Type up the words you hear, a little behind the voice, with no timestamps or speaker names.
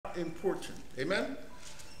important. Amen?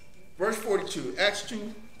 Verse 42, Acts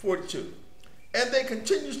 2:42. And they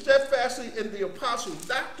continued steadfastly in the apostles'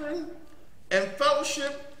 doctrine and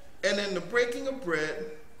fellowship and in the breaking of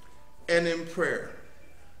bread and in prayer.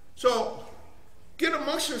 So, get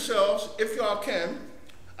amongst yourselves if y'all can.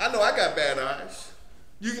 I know I got bad eyes.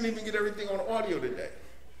 You can even get everything on audio today.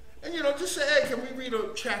 And just say, hey, can we read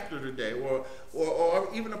a chapter today or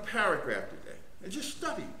even a paragraph today? And just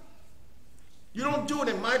study. You don't do it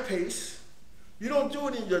in my pace. You don't do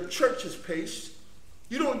it in your church's pace.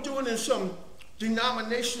 You don't do it in some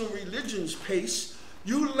denominational religion's pace.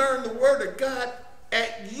 You learn the word of God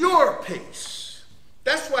at your pace.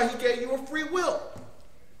 That's why he gave you a free will.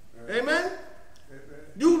 Amen?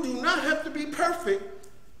 You do not have to be perfect.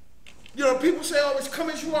 People say, always come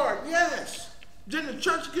as you are. Yes. Then the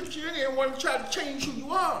church gets you in here and want to try to change who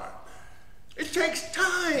you are. It takes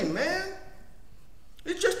time, man.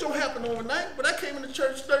 It just don't happen overnight. When I came into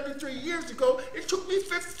church 33 years ago, it took me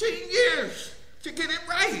 15 years to get it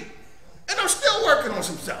right. And I'm still working on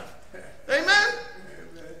some stuff. Amen?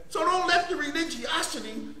 So don't let the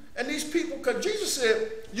religiosity and these people, because Jesus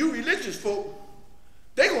said, you religious folk,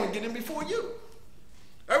 they're going to get in before you.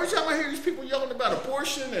 Every time I hear these people yelling about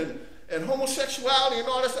abortion and homosexuality and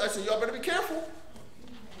all that stuff, I say, y'all better be careful.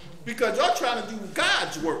 Because y'all trying to do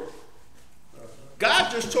God's work.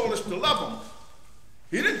 God just told us to love them.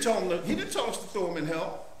 He didn't tell us to throw them in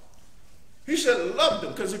hell. He said love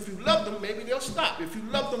them, because if you love them, maybe they'll stop. If you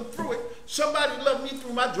love them through it, somebody loved me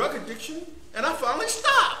through my drug addiction, and I finally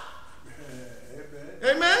stopped.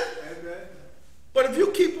 Amen? Amen? But if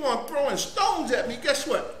you keep on throwing stones at me, guess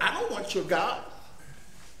what? I don't want your God.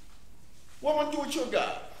 What am I going to do with your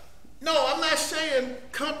God? No, I'm not saying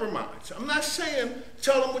compromise. I'm not saying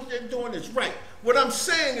tell them what they're doing is right. What I'm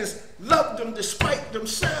saying is love them despite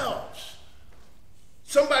themselves.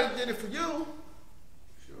 Somebody did it for you.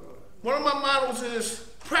 Sure. One of my models is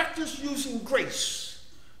practice using grace.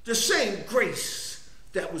 The same grace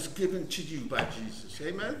that was given to you by Jesus.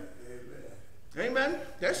 Amen? Amen. Amen?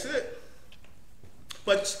 That's it.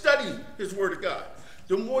 But study his word of God.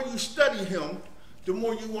 The more you study him, the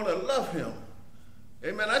more you want to love him.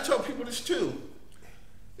 Amen. I tell people this too.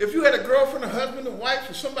 If you had a girlfriend, a husband, a wife,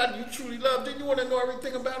 or somebody you truly love, didn't you want to know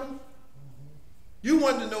everything about them? You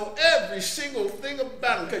wanted to know every single thing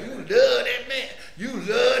about them because you love that man. You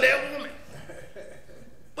love that woman.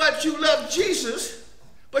 But you love Jesus,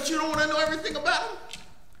 but you don't want to know everything about him.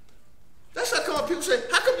 That's how come people say,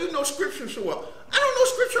 how come you know scripture so well? I don't know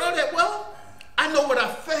scripture all that well. I know what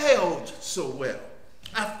I failed so well.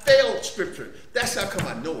 I failed scripture. That's how come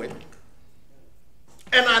I know it.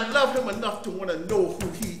 And I love him enough to want to know who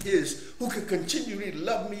he is, who can continually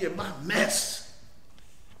love me in my mess.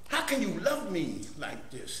 How can you love me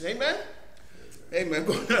like this? Amen? Amen.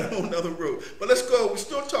 Going down a whole nother road. But let's go. We're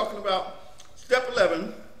still talking about step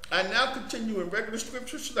 11. I now continue in regular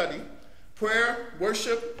scripture study, prayer,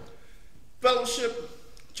 worship, fellowship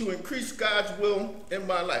to increase God's will in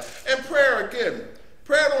my life. And prayer again.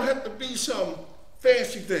 Prayer don't have to be some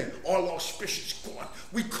fancy thing. All auspicious God,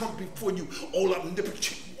 we come before you, all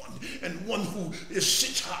omnipotent one, and one who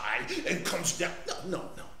sits high and comes down. No.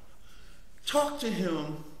 Talk to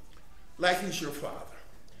him like he's your father,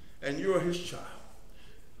 and you're his child.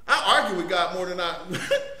 I argue with God more than I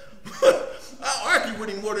argue with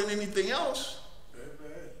him more than anything else.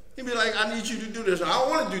 He'd be like, I need you to do this. I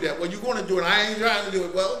don't want to do that. Well, you're going to do it. I ain't trying to do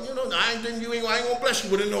it. Well, I ain't going to bless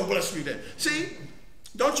you. Well, then don't bless me then. See,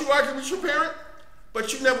 don't you argue with your parent?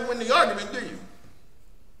 But you never win the argument, do you?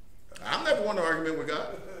 I've never won an argument with God.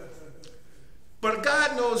 But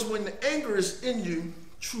God knows when the anger is in you,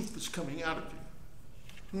 truth is coming out of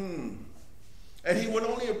you. And he would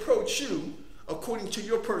only approach you according to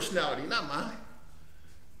your personality, not mine.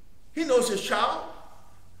 He knows his child.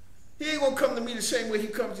 He ain't going to come to me the same way he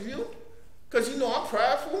comes to you. Because I'm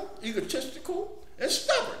prideful, egotistical, and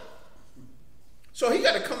stubborn. So he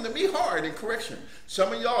got to come to me hard in correction.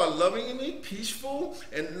 Some of y'all are lovingly, peaceful,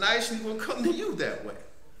 and nice, and he will come to you that way.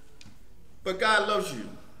 But God loves you.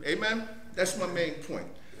 Amen? That's my main point.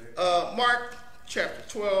 Mark chapter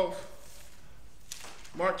 12.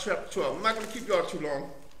 Mark chapter 12. I'm not going to keep y'all too long.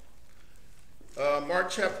 Mark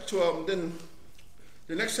chapter 12. And then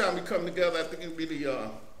the next time we come together, I think it'll be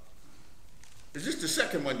is this the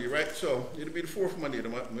second Monday, right? So it'll be the fourth Monday of the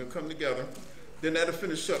month. We'll come together. Then that'll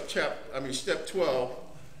finish up step 12.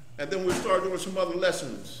 And then we'll start doing some other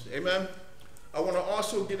lessons. Amen? I want to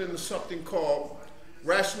also get into something called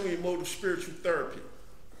rational emotive spiritual therapy.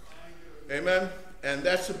 Amen? And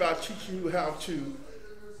that's about teaching you how to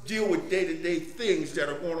deal with day-to-day things that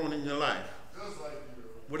are going on in your life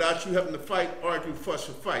without you having to fight, argue, fuss,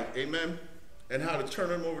 or fight. Amen? and how to turn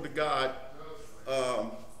them over to God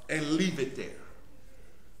and leave it there.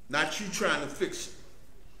 Not you trying to fix it.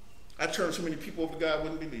 I turned so many people over to God I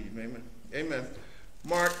wouldn't believe. Amen. Amen.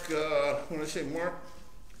 Mark, when I say Mark,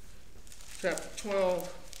 chapter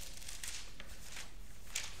 12.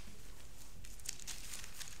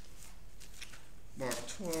 Mark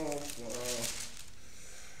 12,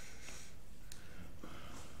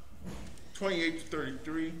 28 to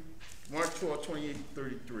 33. Mark 12, 28 to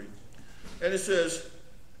 33. And it says,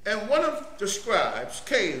 and one of the scribes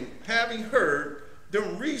came, having heard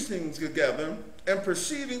them reasoning together, and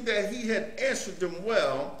perceiving that he had answered them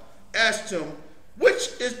well, asked him,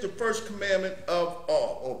 which is the first commandment of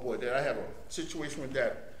all? Oh boy, did I have a situation with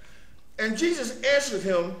that. And Jesus answered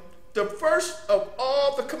him, the first of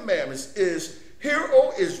all the commandments is, hear,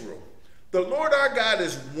 O Israel, the Lord our God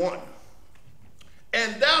is one.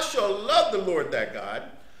 And thou shalt love the Lord thy God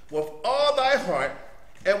with all thy heart,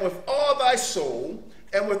 and with all thy soul,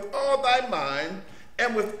 and with all thy mind,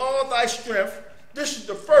 and with all thy strength. This is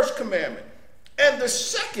the first commandment. And the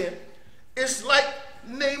second is like,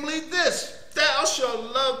 namely this, thou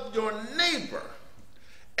shalt love your neighbor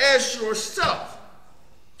as yourself.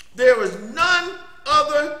 There is none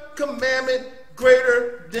other commandment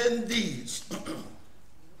greater than these.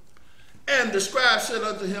 And the scribe said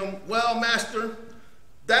unto him, well, master,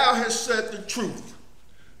 thou hast said the truth.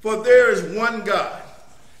 For there is one God,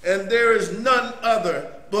 and there is none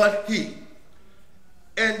other but he.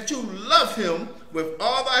 And to love him with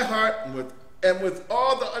all thy heart, and with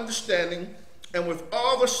all the understanding, and with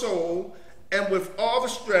all the soul, and with all the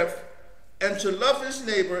strength, and to love his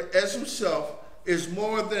neighbor as himself is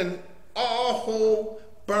more than all whole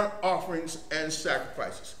burnt offerings and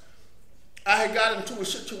sacrifices. I had got into a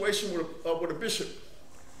situation with a bishop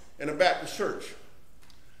in a Baptist church,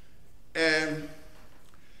 and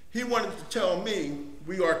he wanted to tell me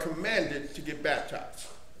we are commanded to get baptized.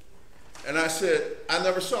 And I said, I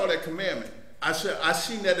never saw that commandment. I said, I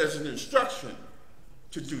seen that as an instruction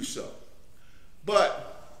to do so.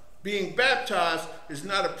 But being baptized is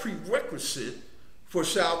not a prerequisite for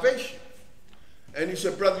salvation. And he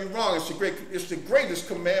said, brother, you're wrong. It's the greatest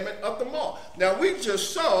commandment of them all. Now, we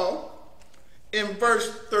just saw in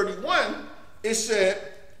verse 31, it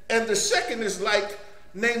said, and the second is like,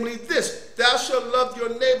 namely this, thou shalt love your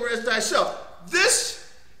neighbor as thyself.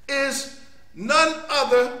 This is none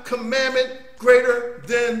other commandment greater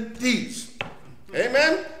than these.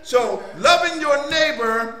 Amen? So, loving your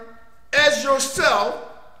neighbor as yourself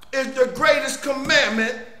is the greatest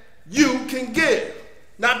commandment you can give.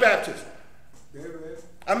 Not baptism.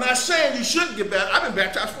 I'm not saying you shouldn't get baptized. I've been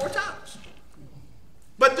baptized 4 times.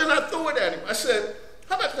 But then I threw it at him. I said,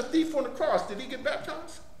 how about the thief on the cross? Did he get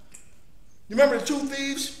baptized? You remember the 2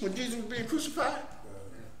 thieves when Jesus was being crucified?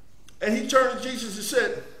 And he turned to Jesus and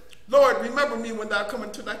said, Lord, remember me when thou come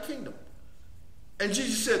into thy kingdom. And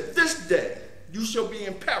Jesus said, this day you shall be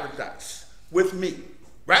in paradise with me.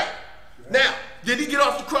 Right? Now, did he get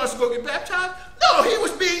off the cross and go get baptized? No, he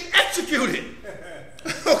was being executed.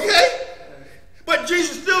 Okay? But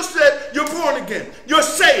Jesus still said, you're born again. You're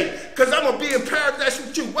saved. Because I'm going to be in paradise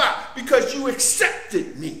with you. Why? Because you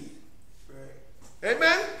accepted me. Right.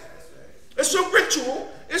 Amen? Right. It's a ritual.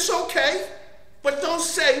 It's okay. But don't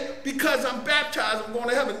say, because I'm baptized, I'm going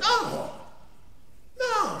to heaven. No.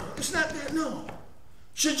 No. It's not that. No.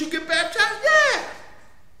 Should you get baptized? Yeah.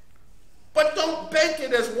 But don't bank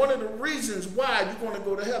it as one of the reasons why you're going to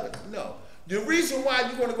go to heaven. No. The reason why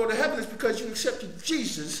you're going to go to heaven is because you accepted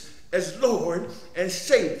Jesus as Lord and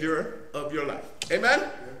Savior of your life. Amen?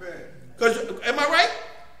 Because, am I right?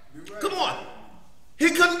 Right? Come on. He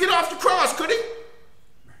couldn't get off the cross, could he?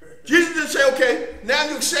 Jesus didn't say, okay, now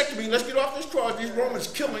you accept me. Let's get off this cross. These Romans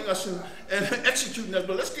killing us and executing us.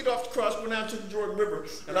 But let's get off the cross, go down to the Jordan River,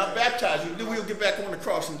 and I'll baptize you. Then we'll get back on the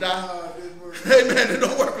cross and die. Amen. It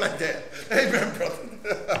don't work like that. Amen, brother.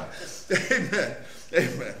 Amen.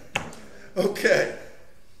 Amen. Okay.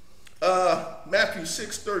 Matthew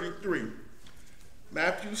 6:33.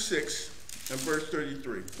 Matthew 6 and verse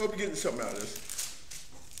 33. Hope you're getting something out of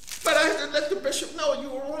this. But I had to let the bishop know you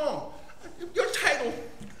were wrong. Your title,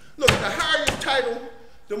 look, the higher your title,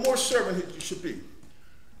 the more servant you should be.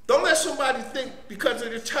 Don't let somebody think because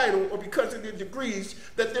of their title or because of their degrees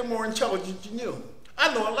that they're more intelligent than you.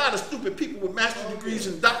 I know a lot of stupid people with master's degrees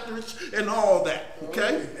and doctorates and all that,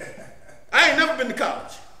 okay? I ain't never been to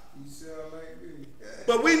college.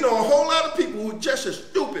 But we know a whole lot of people who are just as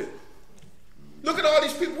stupid. Look at all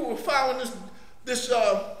these people who are following this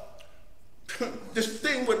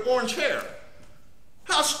thing with orange hair.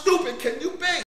 How stupid can you be?